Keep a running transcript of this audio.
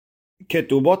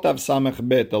Ketubot av samech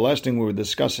bet. The last thing we were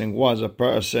discussing was a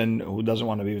person who doesn't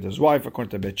want to be with his wife.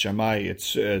 According to Bet Shammai,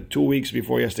 it's 2 weeks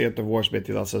before he has to get divorced. Bet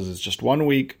Hillel says it's just 1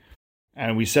 week.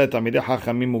 And we said Talmidei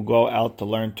Chachamim who go out to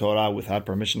learn Torah without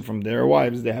permission from their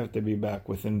wives, they have to be back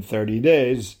within 30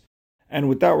 days. And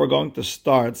with that, we're going to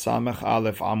start Samech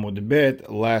Aleph Amud Bet,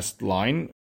 last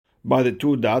line, by the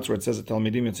 2 dots where it says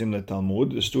Talmidim Yotzim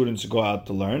LeTalmud. The students go out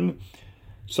to learn.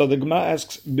 So the Gemara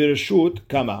asks, Birshut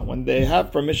Kama, when they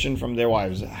have permission from their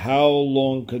wives, how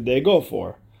long could they go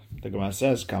for? The Gemara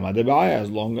says, Kama Deba'aya, as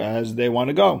long as they want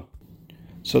to go.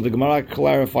 So the Gemara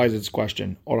clarifies its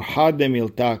question, Orha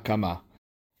Demilta Kama.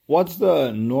 What's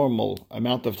the normal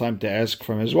amount of time to ask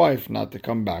from his wife not to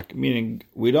come back? Meaning,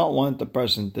 we don't want the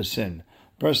person to sin.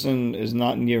 Person is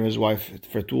not near his wife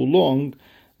for too long,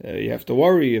 you have to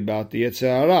worry about the Yetzer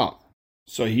Hara.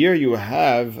 So here you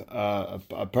have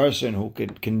a person who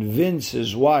could convince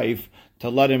his wife to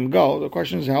let him go. The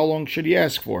question is, how long should he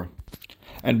ask for?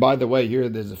 And by the way, here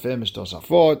there's a famous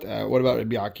Tosafot. What about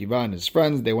Rabbi Akiva and his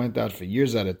friends? They went out for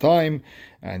years at a time,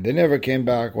 and they never came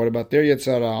back. What about their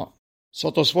Yetzer Hara? So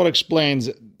Tosafot explains,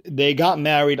 they got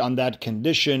married on that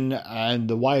condition, and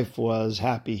the wife was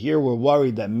happy. Here we're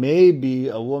worried that maybe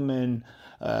a woman,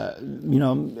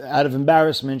 out of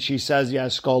embarrassment, she says,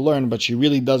 yes, go learn, but she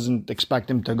really doesn't expect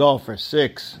him to go for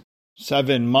 6,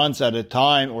 7 months at a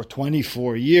time, or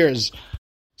 24 years.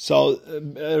 So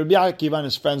Rabbi Akiva and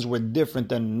his friends were different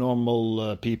than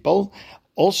normal people.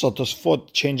 Also,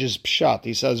 Tosfot changes pshat.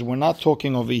 He says, we're not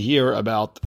talking over here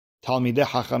about Talmidei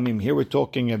Chachamim. Here we're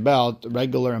talking about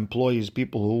regular employees,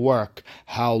 people who work.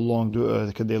 How long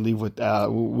could they leave with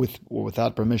or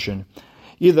without permission?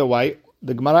 Either way,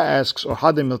 the Gemara asks, or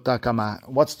Hadim Milta Kama,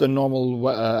 what's the normal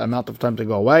amount of time to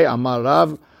go away? Amar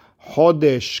Rav,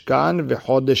 Chodesh kan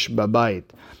v'chodesh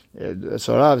babayit.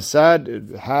 So Rav said,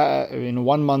 in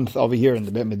 1 month over here in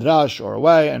the Beit Midrash or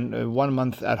away, and 1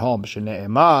 month at home.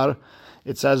 Shne'emar,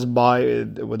 it says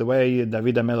with the way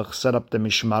David HaMelech set up the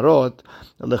Mishmarot,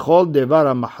 Lechol devar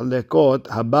ha'machlekot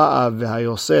haba'a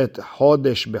v'hayoset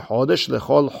chodesh b'chodesh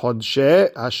lechol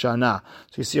chodshei hashana.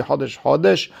 So you see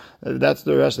chodesh, that's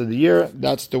the rest of the year.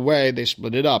 That's the way they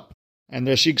split it up. And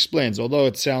there she explains, although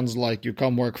it sounds like you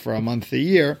come work for a month a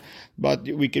year, but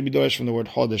we can be doresh from the word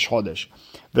chodesh.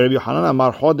 Rabbi Yochanan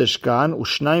amar chodesh kan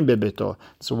u'shnayim bebeto.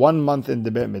 It's 1 month in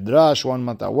the Beit Midrash, 1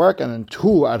 month at work, and then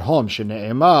 2 at home.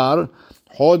 Shne'emar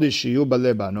chodesh yiyu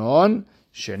b'Lebanon,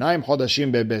 shenayim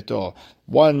chodashim bebeto.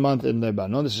 1 month in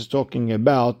Lebanon. This is talking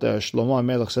about Shlomo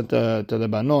HaMelech sent to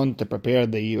Lebanon to prepare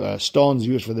the stones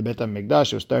used for the Beit HaMikdash.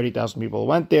 There was 30,000 people who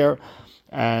went there.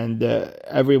 And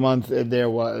every month it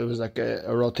was like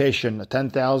a rotation,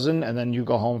 10,000, and then you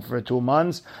go home for 2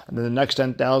 months, and then the next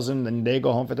 10,000, then they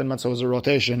go home for 10 months. So it was a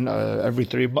rotation. Every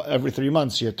three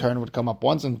months, your turn would come up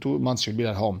once, and 2 months you'd be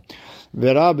at home.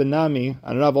 Vera ben Nami,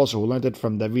 and Rav also, who learned it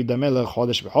from David HaMelech,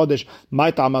 Chodesh b'Chodesh,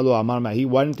 Mai ta'amalu amar mahi.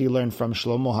 Why didn't he learn from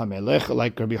Shlomo HaMelech,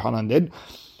 like Rabbi Hanan did?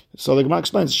 So the Gemara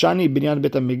explains, Shani binyan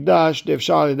Beit HaMikdash,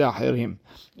 de'efshar alidei achirim.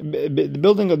 The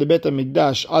building of the Beit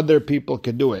HaMikdash, other people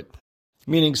could do it.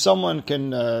 Meaning someone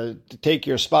can take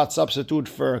your spot, substitute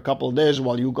for a couple of days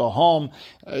while you go home.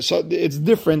 So it's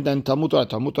different than Talmud Torah.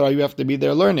 Talmud Torah, you have to be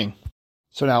there learning.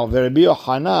 So now, Rabbi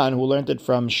Yochanan, who learned it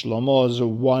from Shlomo's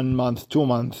 1 month, 2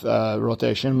 month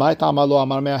rotation, why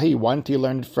didn't he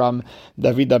learn it from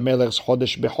David HaMelech's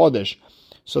Chodesh b'Chodesh?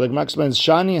 So the Gemara explains,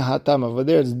 Shani Hatam, over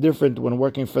there it's different when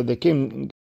working for the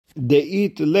king.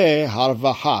 Deit le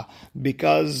harvaha,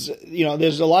 because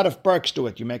there's a lot of perks to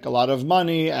it. You make a lot of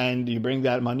money and you bring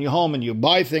that money home and you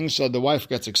buy things, so the wife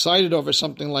gets excited over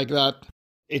something like that.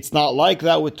 It's not like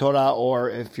that with Torah, or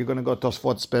if you're going to go to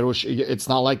Tosfot Perush, it's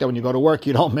not like that when you go to work.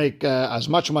 You don't make as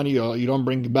much money, you don't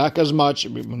bring back as much.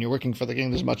 When you're working for the king,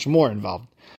 there's much more involved.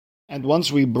 And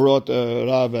once we brought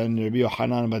Rav and Rabbi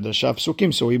Yochanan by the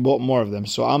Shaf so we bought more of them.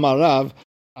 So Amar Rav,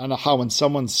 Anaha, when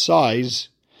someone sighs,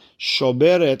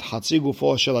 Shoberet hatzi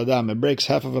gufo shel adam. It breaks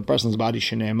half of a person's body.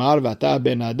 Shneimar v'ata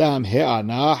ben adam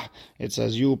he'anah. It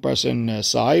says, you person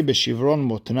sigh b'shivron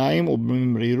motnaim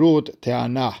u'b'mrirut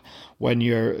te'anah. When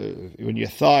your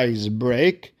thighs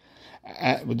break,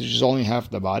 which is only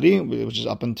half the body, which is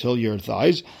up until your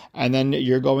thighs, and then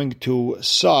you're going to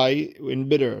sigh in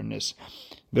bitterness.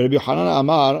 Rabbi Yochanan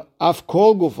amar af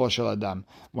kol gufo shel adam.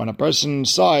 When a person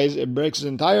sighs, it breaks his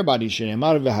entire body.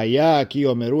 Shenemar v'haya ki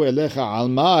omeru elecha al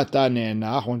ma ata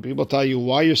ne'enach. When people tell you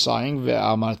why you're sighing,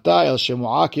 ve'amarta el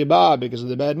shemu'a kiba, because of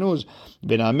the bad news,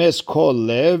 v'names kol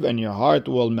lev, and your heart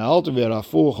will melt,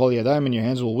 ve'rafu chol yadayim, and your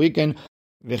hands will weaken,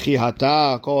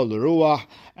 ve'chihata kol ruach,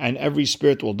 and every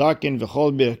spirit will darken,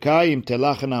 ve'chol birkayim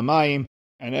telachna mayim,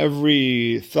 and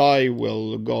every thigh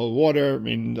will go water,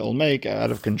 meaning it'll make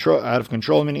out of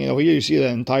control, meaning over here you see the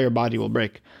entire body will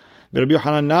break. But according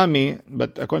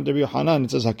to Rabbi Yochanan,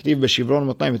 it says Haktiv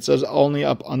b'shivron motnaim, it says only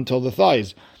up until the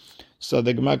thighs. So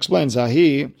the Gemara explains,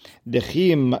 Ahi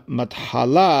dechim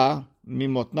mathala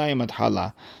mimotnaim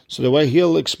mathala. So the way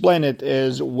he'll explain it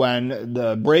is when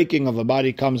the breaking of the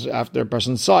body comes after a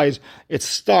person's size, it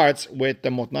starts with the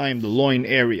motnaim, the loin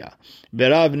area.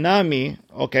 Rav Nami,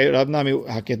 Rav Nami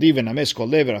haketiv v'names kol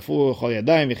lev rafu chol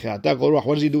yadayim v'chiata kol ruach.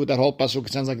 What does he do with that whole pasuk?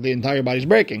 It sounds like the entire body is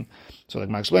breaking. So the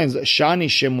Gemara explains, Shani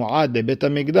shemuad de Bet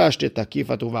HaMikdash te takif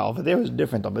atuva. Over there is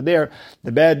different. Over there,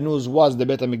 the bad news was the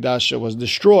Bet HaMikdash was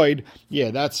destroyed.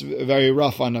 Yeah, that's very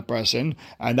rough on a person,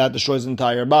 and that destroys the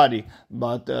entire body.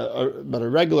 But a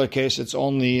regular case, it's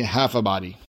only half a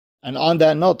body. And on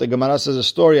that note, the Gemara says a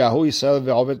story. There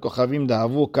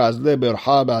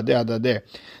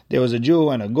was a Jew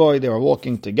and a Goy. They were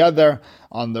walking together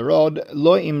on the road.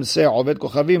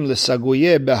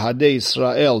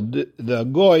 The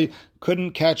Goy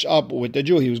couldn't catch up with the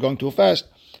Jew. He was going too fast.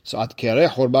 So at Kereh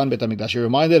Hurban Bet HaMikdash, he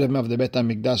reminded him of the Bet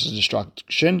HaMikdash's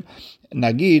destruction.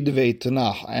 Nagid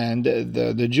ve'itnach. And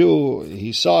the Jew,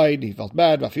 he sighed, he felt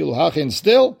bad.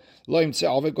 Still,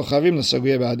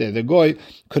 the Goy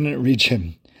couldn't reach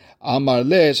him. Amar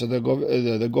le, so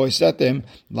the Goy said to him,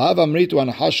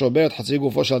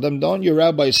 don't your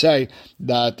rabbi say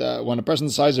that when a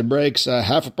person's size breaks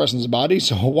half a person's body,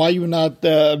 so why are you not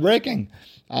breaking?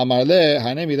 Amar le,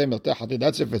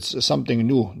 that's if it's something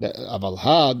new.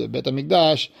 Aval the Bet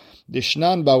HaMikdash, the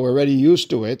Shnanba, we're already used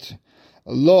to it.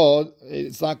 Lo,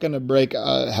 it's not going to break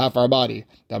half our body.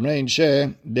 A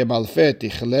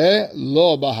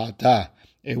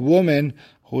woman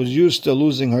who's used to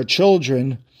losing her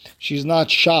children, she's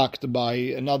not shocked by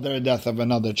another death of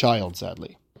another child,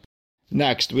 sadly.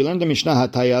 Next, we learned the Mishnah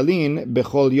HaTayalin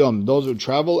bechol yom, those who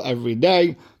travel every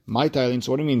day. My Tayalin,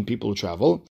 so what do you mean people who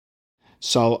travel?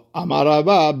 So, Amar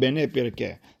Rabba bene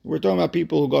pirkeh. We're talking about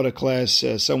people who go to class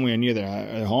somewhere near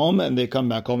their home and they come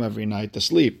back home every night to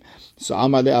sleep. So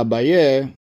Amar le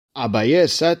Abaye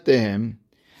said to him,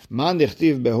 Man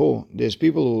dichtiv behu. There's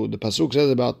people who the pasuk says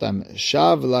about them,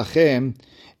 Shav lachem.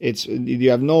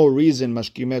 You have no reason,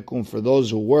 mashkimekum, for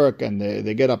those who work and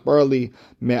they get up early,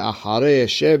 me'achare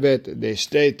shevet, they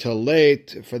stay till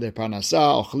late for their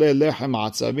parnasa, ochle lechem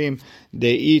atzavim,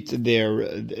 they eat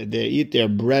their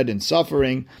bread in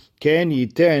suffering. Ken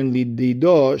yiten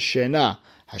lidido shena.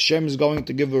 Hashem is going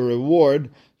to give a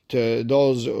reward to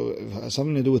those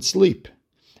something to do with sleep.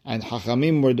 And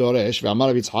Hachamim were doresh,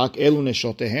 ve'amar Yitzchak, elu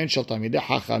neshotehen shel tamidei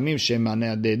Hachamim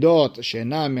shemanadedot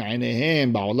shena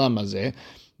me'anehem ba'olam hazeh.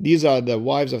 These are the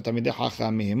wives of Tamidei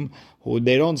Hachamim who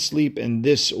they don't sleep in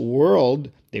this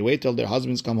world. They wait till their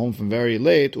husbands come home from very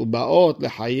late. Because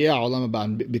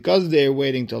they're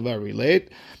waiting till very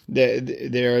late,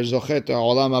 they're zochet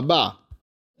olam haba.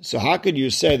 So how could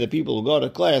you say that people who go to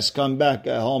class come back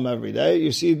home every day?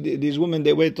 You see, these women,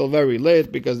 they wait till very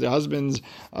late because their husbands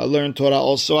learn Torah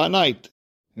also at night.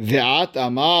 Ve'at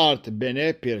amart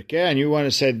bnei pirkeh, and you want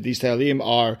to say these talim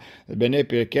are bnei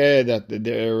pirkeh, that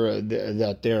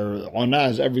they're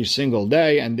onaz every single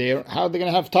day, and how are they going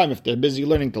to have time if they're busy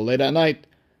learning till late at night?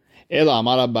 Ela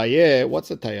amar Abaye, what's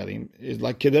the talim? It's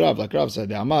like Kidirav, like Rav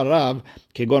said. Amar Rav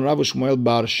kegon Rav Shmuel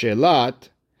bar Shelat,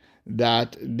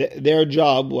 that their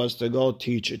job was to go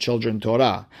teach children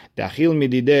Torah. Dachil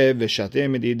midideh v'shateh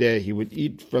midideh. He would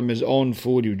eat from his own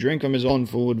food, he would drink from his own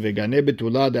food. V'ganeh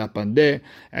betula de'apandeh,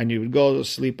 and he would go to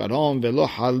sleep at home. V'lo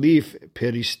halif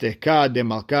peristeka de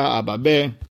malka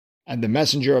ababeh. And the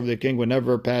messenger of the king would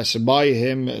never pass by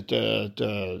him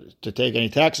to take any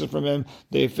taxes from him.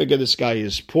 They figure this guy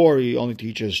is poor, he only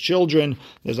teaches children,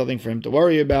 there's nothing for him to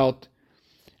worry about.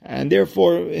 And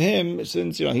therefore, him,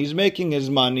 since he's making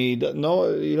his money, he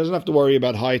doesn't have to worry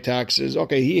about high taxes.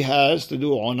 Okay, he has to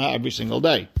do ona every single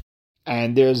day.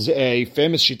 And there's a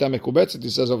famous shita mekubetzet, he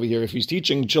says over here, if he's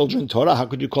teaching children Torah, how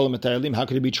could you call him a tayalim? How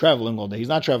could he be traveling all day? He's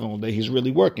not traveling all day, he's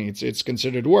really working. It's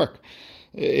considered work.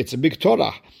 It's a big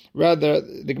Torah. Rather,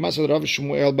 the Gemara said Rav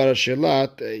Shmuel bar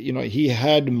Shelat, he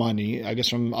had money, I guess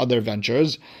from other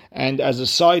ventures, and as a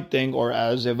side thing or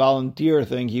as a volunteer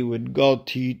thing, he would go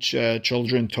teach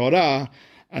children Torah,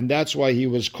 and that's why he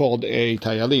was called a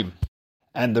Tayalim.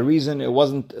 And the reason it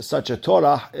wasn't such a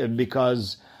Torah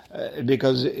because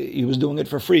he was doing it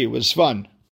for free. It was fun.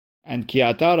 And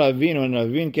Kiata Ravin, when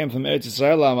Ravin came from Eretz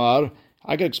Yisrael, Amar,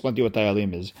 I can explain to you what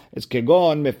Tayalim is. It's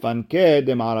kegon mefankeh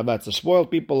de ma'arabat. It's the spoiled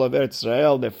people of Eretz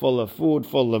Israel. They're full of food,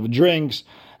 full of drinks,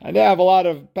 and they have a lot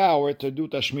of power to do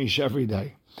tashmish every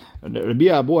day. Rabbi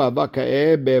Abu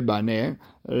Abaka'eh bebaneh.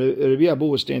 Rabbi Abu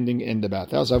was standing in the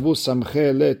bathhouse. Avu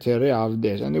samche le tere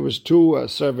avdes, and there was two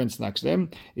servants next to him.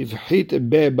 Ifhit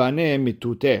bebane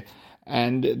mitute,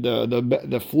 and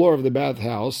the floor of the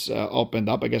bathhouse opened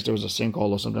up. I guess there was a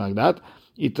sinkhole or something like that.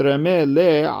 Itreme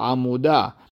le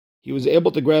amuda, he was able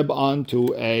to grab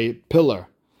onto a pillar.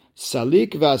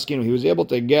 Salik vaskinu, he was able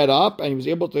to get up and he was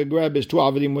able to grab his two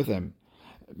avadim with him.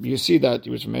 You see that he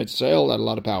was from Israel, had a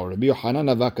lot of power. Rabbi Yohanan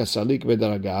avaka salik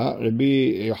bedaraga.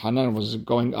 Rabbi Yohanan was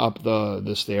going up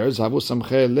the stairs. Havu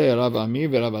samche le Rav Ami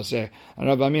veRav Aseh. And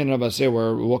Rav Ami and Rav Aseh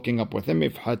were walking up with him.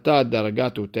 If hata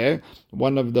daragatute,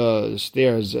 one of the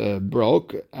stairs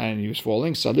broke and he was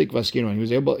falling. Salik vaskinu, and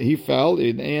he fell. He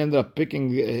ended up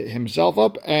picking himself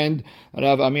up, and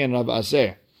Rav Ami and Rav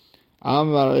Aseh.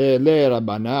 Amar le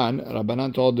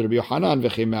Rabbanan told Rabbi Yohanan,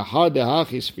 if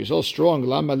you're so strong,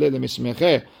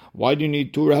 why do you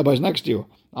need two rabbis next to you?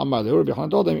 Amar le Rabbi Yohanan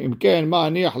told him,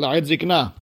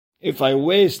 if I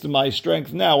waste my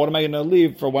strength now, what am I going to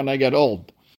leave for when I get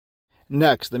old?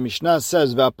 Next, the Mishnah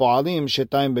says, the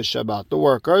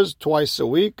workers, twice a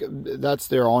week, that's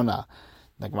their ona.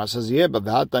 The Gemara says, yeah, but we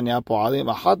have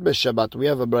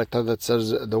a braita that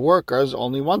says the workers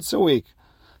only once a week.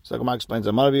 So the Gemara explains,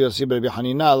 no, it's not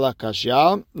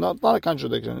a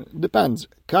contradiction. It depends.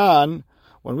 Kan,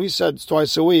 when we said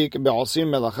twice a week, if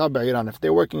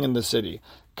they're working in the city.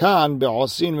 Kan when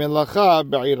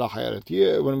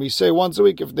we say once a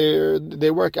week, if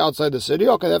they work outside the city,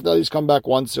 okay, they have to at least come back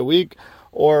once a week,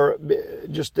 or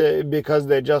just because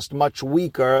they're just much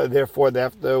weaker, therefore they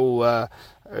have to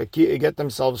get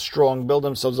themselves strong, build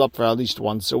themselves up for at least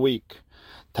once a week.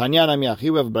 Tanya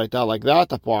Namiachi, we have a braita like that.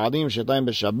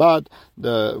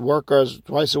 The workers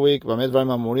twice a week. What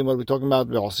are we talking about?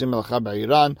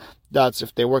 That's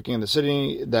if they're working in the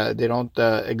city, that they don't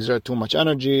exert too much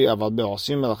energy. But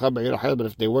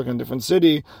if they work in a different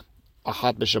city,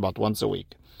 once a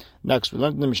week. Next, we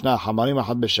learned in the Mishnah, Hamarim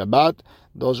Ahad b'Shabbat.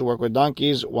 Those who work with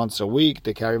donkeys once a week,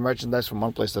 they carry merchandise from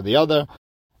one place to the other.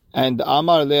 And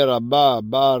Amar le Rabba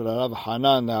bar Rav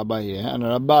Hanan Abaye, and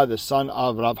Rabba, the son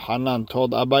of Rav Hanan,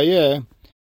 told Abaye,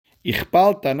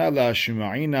 Ichpal Tana la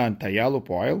Shuma'ina and Tayalu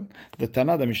Poil. The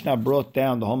Tana, the Mishnah brought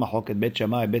down the whole Machoket Bet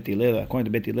Shammai, Bet Hillel.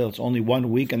 According to Bet Hillel, it's only 1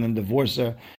 week and then divorce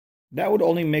her. That would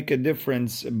only make a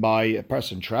difference by a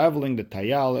person traveling, the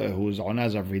Tayal, who's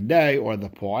onaz every day, or the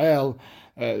Poel.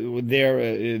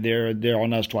 They're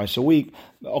on us twice a week.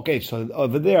 Okay, so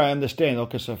over there I understand.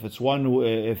 Okay, so if it's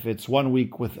 1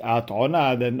 week without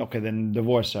ona, then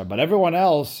divorce her. But everyone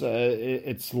else,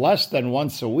 it's less than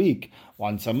once a week,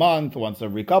 once a month, once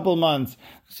every couple months.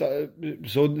 So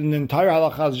the entire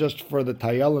halakha is just for the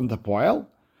tayal and the poel.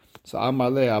 So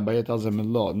Amalei Abaye tells him,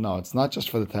 no, it's not just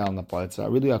for the tayal and the poel. It's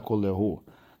really a kulehu.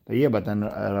 Yeah, but then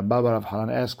Rabba Rav Hanan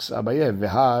asks Abaye,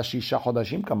 Veha Shisha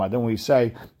Chodashim Kama. Then we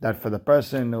say that for the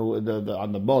person who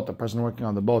on the boat, the person working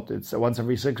on the boat, it's once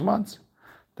every 6 months.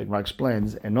 The Gemara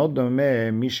explains,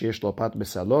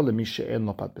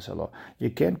 you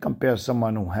can't compare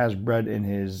someone who has bread in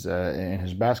his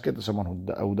basket to someone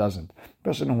who doesn't. The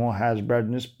person who has bread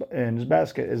in his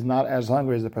basket is not as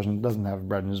hungry as the person who doesn't have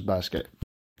bread in his basket.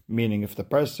 Meaning, if the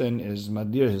person is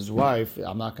madir his wife,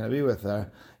 I'm not going to be with her.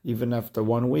 Even after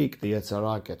 1 week, the Yetzer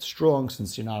Hara gets strong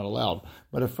since you're not allowed.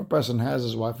 But if a person has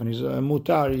his wife and he's a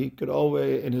mutar, he could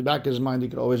always, in the back of his mind, he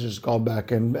could always just go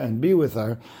back and be with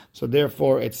her. So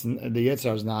therefore, the Yetzer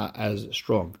Hara is not as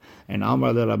strong. And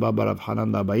Amar le Rabba bar Rav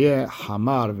Hanan Abaye,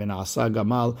 Hamar v'na'asa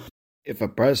gamal. If a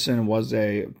person was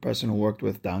a person who worked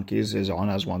with donkeys, his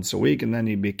onas once a week, and then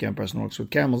he became a person who works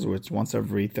with camels, which is once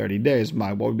every 30 days,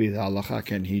 what would be the halacha?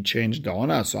 Can he change the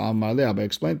onas? So Amar le Rabba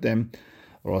explained to him,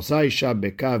 a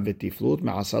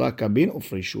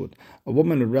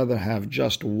woman would rather have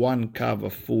just 1 kav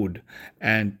of food,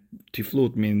 and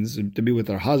tiflut means to be with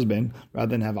her husband,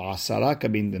 rather than have asara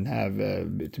kabin, than have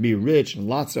to be rich and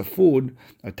lots of food,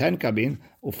 or 10 kabin,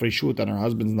 ufrishut, and her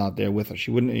husband's not there with her. She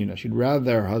wouldn't, she'd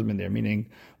rather her husband there, meaning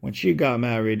when she got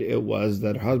married, it was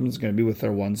that her husband's going to be with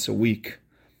her once a week.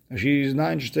 She's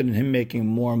not interested in him making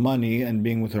more money and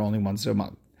being with her only once a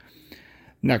month.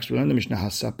 Next, we learn the Mishnah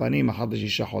Hasapanim Achad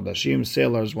Shisha Chodashim,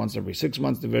 sailors once every 6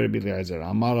 months. The very Rabbi Eliezer.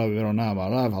 Amara Verona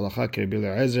Amarav Halacha Rabbi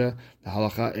Eliezer. The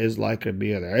halacha is like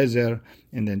Rabbi Eliezer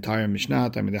in the entire Mishnah.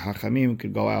 Tamid Hachamim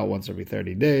could go out once every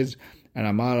 30 days. And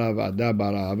Amarav Ada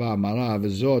Barava Amarav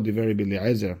Zod the very Rabbi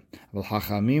Eliezer. Al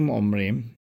Hachamim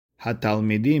Omrim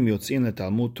Hatalmidim Yotzin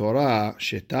LeTalmud Torah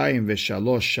Shetayim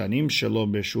VeShalosh Shanim Shelo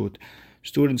Beshut.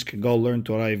 students could go learn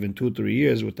Torah even 2-3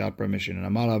 years without permission. And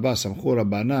Amar Rabba Samchu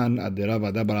Rabbanan ad Rav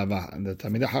Ada bar Ava. And the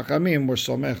Talmidei Chachamim were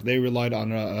somech, they relied on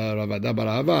Rav Ada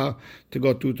bar Ava to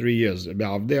go 2-3 years.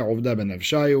 Be'avdei Uvda ben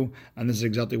Avshayu, and this is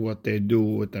exactly what they do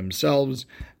with themselves.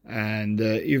 And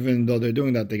even though they're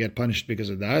doing that, they get punished because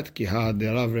of that. Ki ha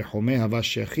de Rav Rehumei hava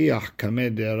shechiach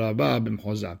kameh de Rabba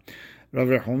b'Mchoza. Rav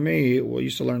Rehumei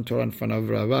used to learn Torah in front of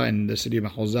Rava in the city of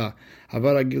Machoza.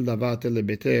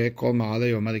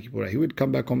 He would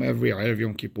come back home every Erev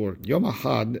Yom Kippur. Yom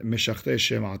Ahad meshachtei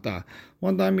shemata.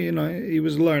 One time, he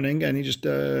was learning and he just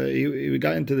he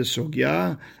got into the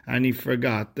sugya and he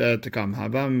forgot to come.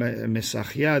 Hava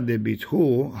mesachya de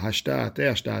bithu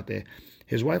hashtate.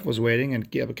 His wife was waiting and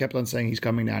kept on saying, he's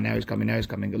coming now, he's coming.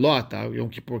 Lo ata, Yom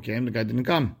Kippur came, the guy didn't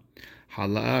come.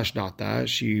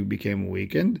 She became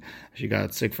weakened. She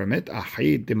got sick from it.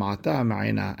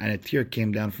 And a tear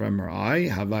came down from her eye.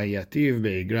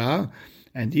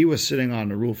 And he was sitting on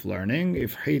the roof learning.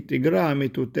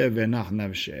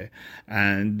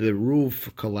 And the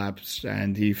roof collapsed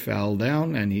and he fell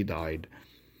down and he died.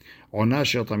 When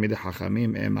is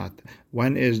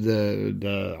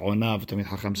the Ona of Tamid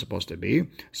Chacham supposed to be?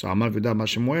 So Amar Vidah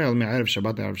Shemuel me'erev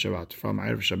Shabbat erev Shabbat, from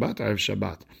erev Shabbat.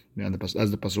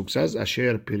 As the pasuk says,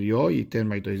 Asher piryo yiten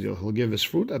ma'ito, he'll give his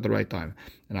fruit at the right time.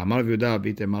 And Amar Vidah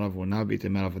b'ite marav Una b'ite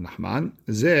marav Nachman,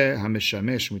 ze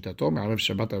hameshamesh mitato me'erev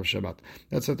Shabbat erev Shabbat.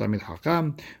 That's the Tamid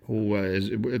Chacham who is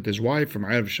with his wife from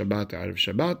erev Shabbat to erev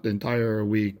Shabbat. The entire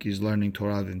week he's learning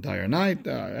Torah, the entire night.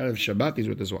 Erev Shabbat he's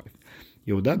with his wife.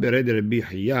 Yehuda bered Rabbi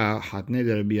Hiya, hatne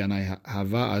de Rabbi Yanai,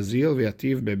 hava azil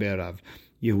ve'ativ be'berav.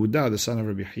 Yehuda, the son of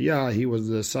Rabbi Hiya, he was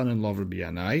the son-in-law of Rabbi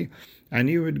Yanai, and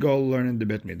he would go learn in the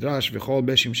Bet Midrash, v'chol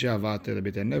beshim she'avat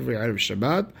lebet, and every Erev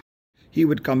Shabbat, he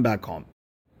would come back home.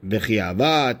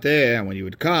 V'chiavat, and when he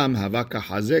would come, hava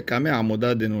kahazeh kameh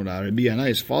amodah denura. Rabbi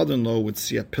Yanai's father-in-law would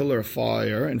see a pillar of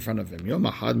fire in front of him. Yom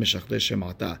ahad meshachtei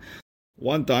shemata.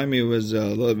 One time he was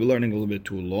learning a little bit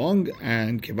too long,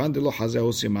 and Kivan Dilo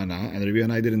Hazeo Simana, and Rabbi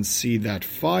Yanai didn't see that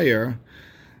fire.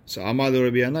 So Amad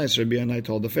Rabbi Yanai, so Rabbi Yanai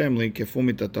told the family,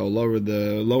 Kefumitata,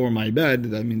 lower my bed.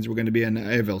 That means we're going to be in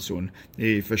Evel soon.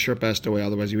 He for sure passed away,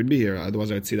 otherwise he would be here.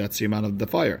 Otherwise I'd see that Siman of the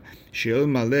fire. Sheil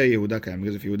Maleh Yehuda Kam,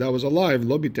 because if Yehuda was alive,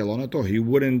 Lo Bitel Onato, he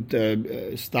wouldn't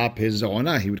stop his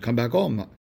Ona, he would come back home.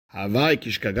 It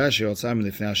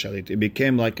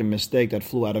became like a mistake that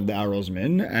flew out of the arrow's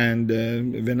min, and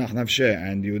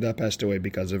Yehuda passed away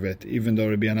because of it. Even though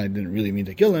Rabbi Yanai didn't really mean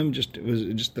to kill him, it was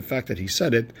just the fact that he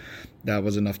said it, that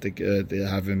was enough to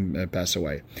have him pass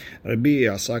away. Rabbi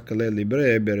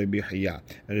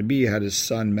had his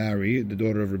son marry the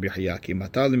daughter of Rabbi Hiya. When the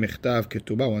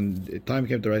time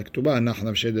came to write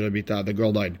ketubah, the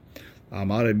girl died.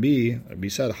 Amar Rabbi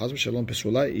said,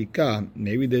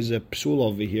 maybe there's a psul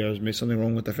over here, maybe something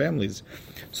wrong with the families.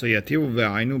 So Yativu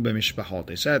ve'ainu b'mishpachot.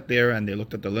 They sat there and they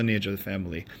looked at the lineage of the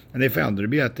family. And they found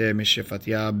Rabbi Ateh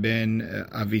Shefatya ben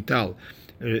Avital.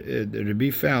 Rabbi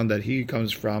found that he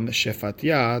comes from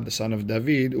Shefatya, the son of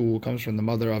David, who comes from the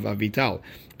mother of Avital.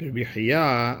 Rabbi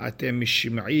Hiya Ateh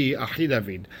Mishim'i Achi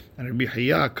David. And Rabbi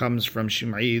Hiya comes from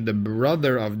Shim'i, the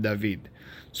brother of David.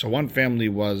 So one family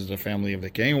was the family of the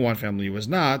king, one family was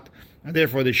not, and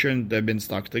therefore they shouldn't have been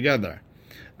stuck together.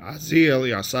 Azil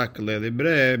yasak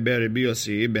lelibre Rabbi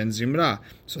Yossi ben Zimra.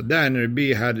 So then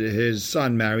Rabbi had his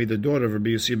son marry the daughter of Rabbi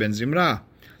Yossi ben Zimra.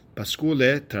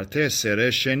 Paskule trate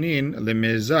sere shenin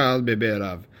lemezal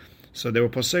beberav. So they were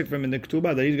posek from in the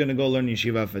ketubah that he's going to go learn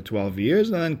yeshiva for 12 years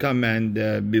and then come and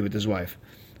be with his wife.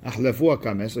 So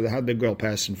they had the girl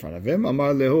pass in front of him.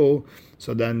 Amar lehu.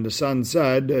 So then the son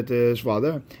said to his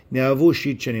father,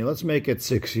 let's make it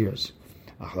 6 years.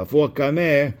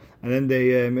 And then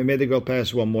they made the girl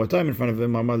pass one more time in front of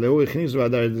him. Amar lehu,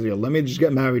 let me just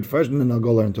get married first and then I'll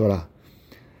go learn Torah.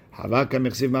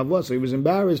 So he was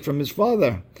embarrassed from his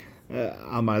father.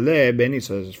 Amar le Beni,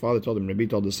 so his father told him, Rabbi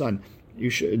told the son, you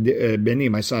should, Beni,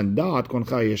 my son, you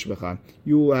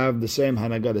have the same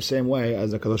hanaga, the same way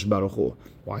as the Kadosh Baruch Hu.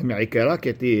 In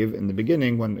the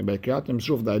beginning, when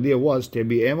the idea was to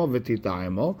be emo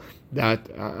v'tita that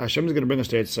Hashem is going to bring us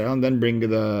to Israel and then bring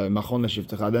the Machon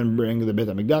Shivtecha, then bring the Beit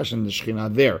HaMikdash and the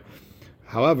Shekhinah there.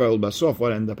 However, Ulbasof,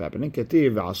 what ended up happening?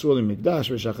 Ketiv v'asul Mikdash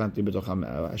v'shachanti b'tocham.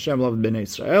 Hashem loved Bnei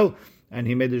Israel, and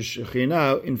He made the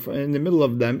Shekhinah in the middle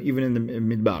of them, even in the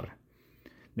Midbar.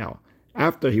 Now,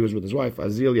 after he was with his wife,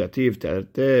 Azil Yativ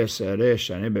Terte Sere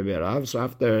Shane Beberav. So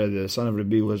after the son of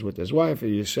Rabbi was with his wife,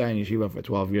 he sat in yeshiva for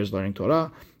 12 years learning Torah.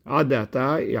 Until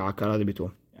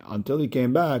he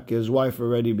came back, his wife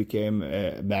already became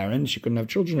barren. She couldn't have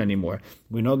children anymore.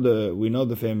 We know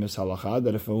the famous halacha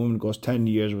that if a woman goes 10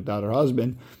 years without her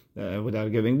husband, without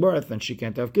giving birth, then she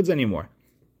can't have kids anymore.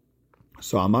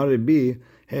 So Amar Rabbi,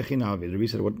 Hechinavi. Rabbi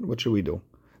said, what should we do?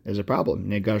 There's a problem.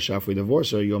 Negar Shaf, we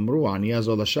divorce her. Yomru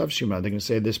Aniyazol Shav Shima. They're going to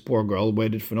say this poor girl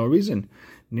waited for no reason.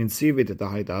 Ninsivit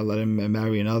Tahaita, let him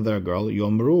marry another girl.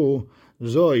 Yomru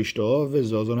Zo Ishto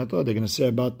Vizo Zonato. They're going to say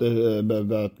about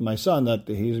my son that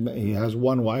he has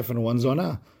one wife and one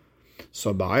zona.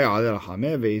 So he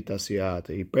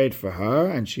prayed for her,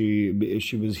 and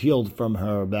she was healed from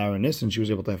her barrenness, and she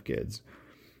was able to have kids.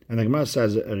 And the Gemara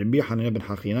says, Rabbi Hanina ben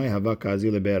Hachinai hava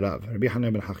kazi lebe'erav. Rabbi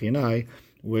Hanina ben Hachinai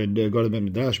would go to the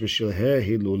Midrash b'shilheh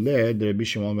hiluleh de Rabbi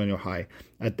Shimon ben Yochai.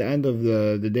 At the end of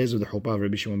the days of the Chuppah of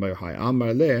Rabbi Shimon ben Yochai,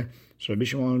 Amar leh, so Rabbi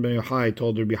Shimon ben Yochai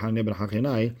told Rabbi Hanina ben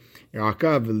Hachinai,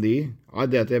 Ya'akav li,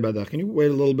 can you wait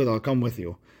a little bit, I'll come with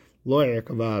you. Lo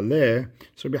ya'akava leh,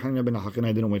 so Rabbi Hanina ben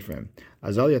Hachinai didn't wait for him.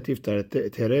 Azal yatif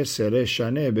teres sere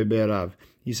shaneh be'erav.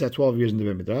 He sat 12 years in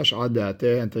the Midrash,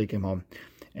 until he came home.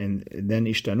 And then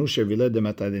Ishtanu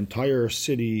Sheviledem, the entire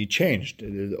city changed.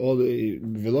 All the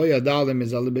Veloya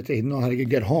is he didn't know how to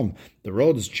get home. The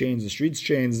roads changed, the streets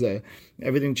changed,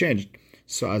 everything changed.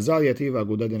 So Azal Yativ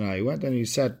Agudadina, he went and he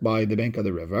sat by the bank of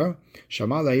the river.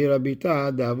 Shamala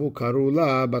Hirabita Davu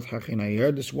Karula Bat Hachinai. He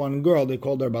heard this one girl, they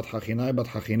called her Bat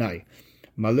Hachinai.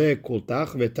 Male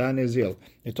Kultach Vetanezil.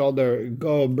 They told her,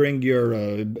 go bring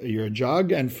your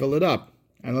jug and fill it up,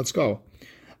 and let's go.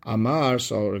 Amar,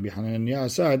 so Rabbi Hananiah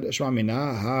said, Shma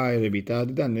mina, hi, Rabbi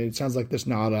Tad, then it sounds like this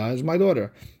Na'ara is my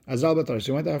daughter. Azal Batar, so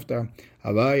he went after.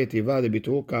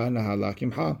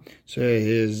 So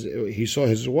he saw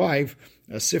his wife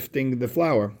sifting the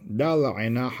flour.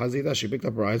 She picked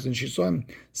up her eyes and she saw him.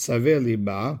 Saveli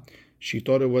ba, she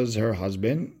thought it was her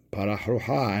husband.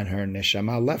 Parahruha, and her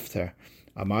neshama left her.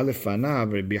 Amar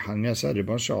lefanav, Rabbi Hananiah said,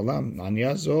 Ribbon Shalom,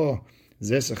 Anyazo.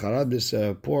 This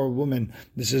poor woman,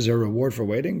 this is her reward for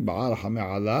waiting.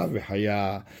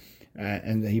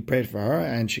 And he prayed for her,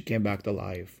 and she came back to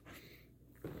life.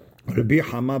 Rabbi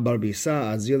Hama bar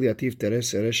Bisa azil yatif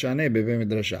teres ereshane beve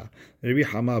midrasha. Rabbi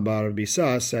Hama bar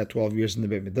Bisa sat 12 years in the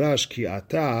Beit Midrash. Ki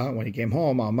ata, when he came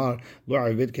home, Amar lo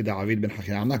avid ke David ben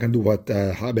Hachinai. I'm not going to do what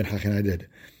ben Hachinai did.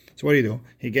 So what did he do?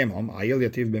 He came home. Ayil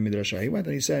yativ b'midrasha. He went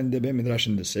and he said in the midrash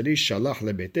in the city. Shalach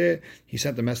lebete. He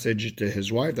sent a message to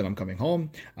his wife that I'm coming home.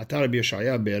 Atar Rabbi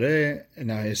Yoshaya bere.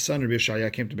 Now his son Rabbi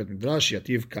Yoshaya came to Beit Midrash.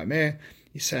 Yativ kameh.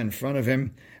 He sat in front of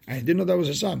him, and he didn't know that was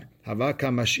his son. Havaka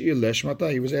mashil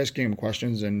leshmata. He was asking him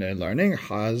questions and learning.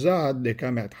 Hazad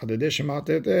dekamet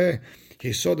hadedeshmatete.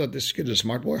 He saw that this kid is a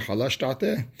smart boy.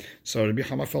 Halashtate. So Rabbi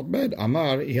Hama felt bad.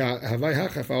 Amar havai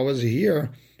hach. If I was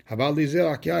here, I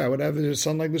would have a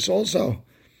son like this also.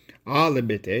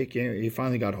 He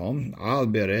finally got home. So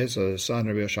the son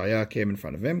Rabbi Yoshaya came in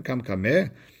front of him.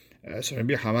 So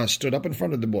Rabbi Hama stood up in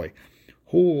front of the boy.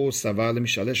 He thought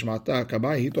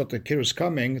the kid was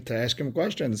coming to ask him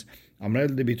questions.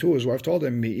 His wife told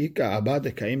him, is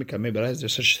there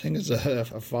such thing as a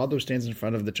father who stands in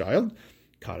front of the child?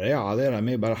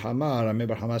 Rami Bar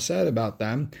Hama said about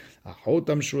them, the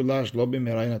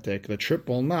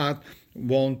triple knot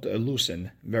won't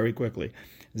loosen very quickly.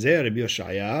 This is Rabbi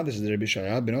Yoshaya,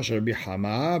 Benosh Rabbi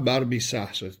Hama Bar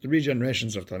Bisa. So it's 3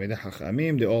 generations of Talmidei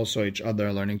Chachamim. They also each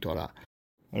other learning Torah.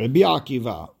 Rabbi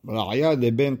Akiva, Ra'aya de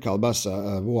ben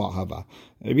Kalbasa Hava.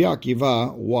 Rabbi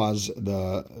Akiva was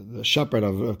the shepherd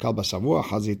of Kalbasa Avua,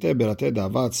 Hazite Berate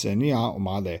Davat Senia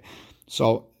Umale.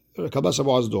 So Kalbasa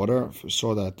Avua's daughter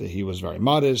saw that he was very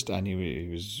modest and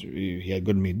he had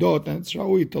good midot, and it's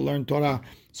Ra'ui to learn Torah.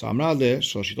 So Amrale,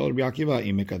 so she told Rabbi Akiva,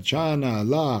 Imekadshana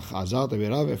Lach Azat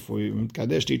Avirav, if we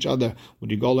Kadesh to each other, would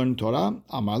you go learn Torah?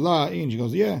 Amala, and she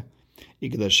goes, yeah. So she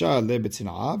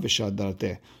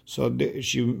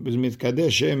was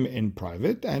mitkadesh in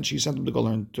private, and she sent him to go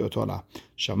learn Torah.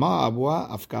 Shama Abua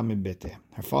Afka Bete.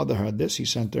 Her father heard this, he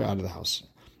sent her out of the house.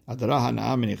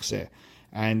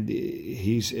 And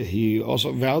he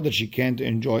also vowed that she can't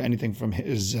enjoy anything from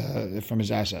his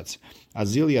assets. So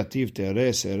he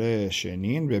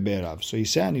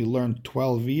sat and he learned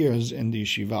 12 years in the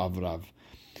yeshiva of Rav.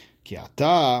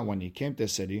 When he came to the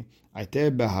city, he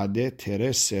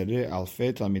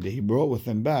brought with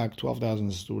him back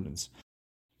 12,000 students.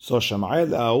 So Shammai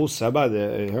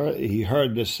he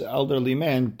heard this elderly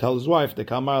man tell his wife, he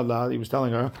was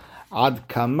telling her, Ad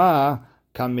kama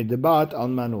kamidebat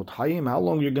almanut hayim, how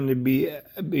long you're going to be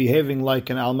behaving like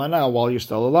an almana while you're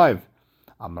still alive?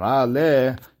 Amra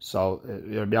le. So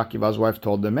Rabbi Akiva's wife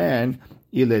told the man,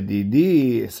 Ile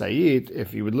didi sayit,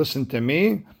 if you would listen to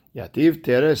me, yativ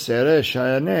tere sere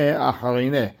shayane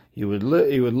acharine, he would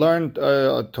learn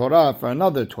Torah for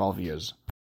another 12 years.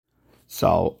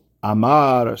 So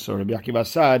Amar, so Rabbi Akiva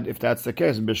said, if that's the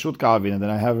case, Beshut Kavin, then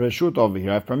I have Reshut over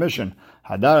here, I have permission.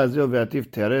 So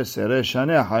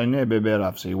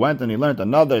he went and he learned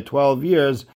another 12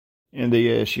 years in the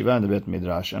yeshiva and the Bet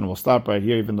Midrash. And we'll stop right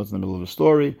here, even though it's in the middle of the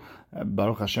story.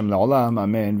 Baruch Hashem la'olam,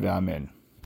 amen ve'amen.